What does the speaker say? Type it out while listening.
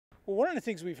Well, one of the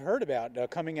things we've heard about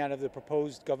coming out of the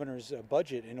proposed governor's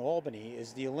budget in Albany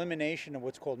is the elimination of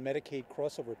what's called Medicaid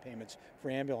crossover payments for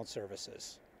ambulance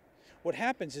services. What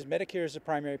happens is Medicare is the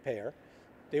primary payer.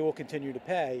 They will continue to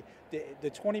pay. The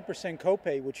 20%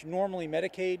 copay, which normally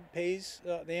Medicaid pays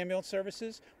the ambulance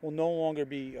services, will no longer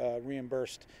be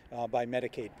reimbursed by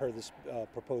Medicaid per this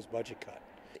proposed budget cut.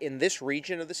 In this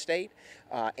region of the state,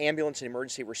 ambulance and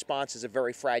emergency response is a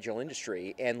very fragile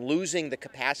industry, and losing the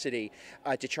capacity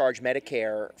to charge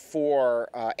Medicare for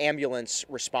ambulance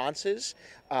responses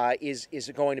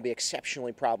is going to be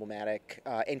exceptionally problematic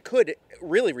and could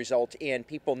really result in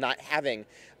people not having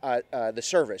the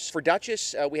service. For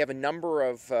Dutchess, we have a number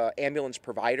of ambulance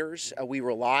providers. We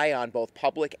rely on both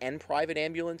public and private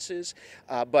ambulances,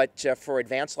 but for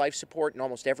advanced life support, in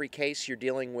almost every case, you're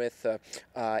dealing with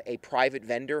a private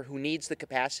vendor who needs the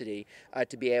capacity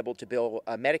to be able to bill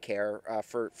Medicare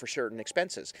for certain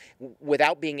expenses.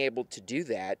 Without being able to do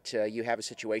that, you have a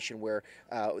situation where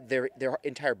their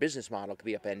entire business model could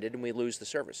be upended and we lose the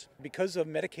service. Because of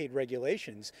Medicaid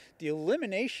regulations, the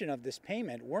elimination of this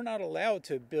payment, we're not allowed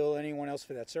to bill anyone else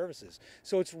for that services.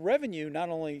 So it's revenue not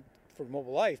only for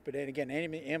Mobile Life, but again,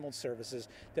 any ambulance services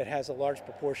that has a large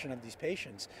proportion of these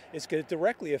patients, it's going to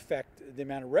directly affect the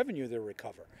amount of revenue they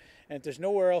recover. And if there's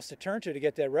nowhere else to turn to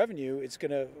get that revenue, it's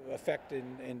going to affect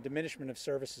in diminishment of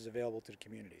services available to the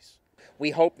communities.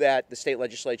 We hope that the state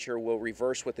legislature will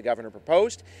reverse what the governor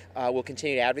proposed. We'll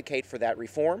continue to advocate for that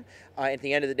reform. At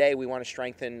the end of the day, we want to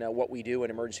strengthen what we do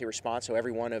in emergency response so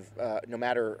everyone, no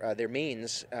matter their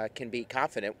means, can be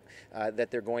confident that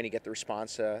they're going to get the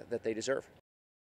response that they deserve.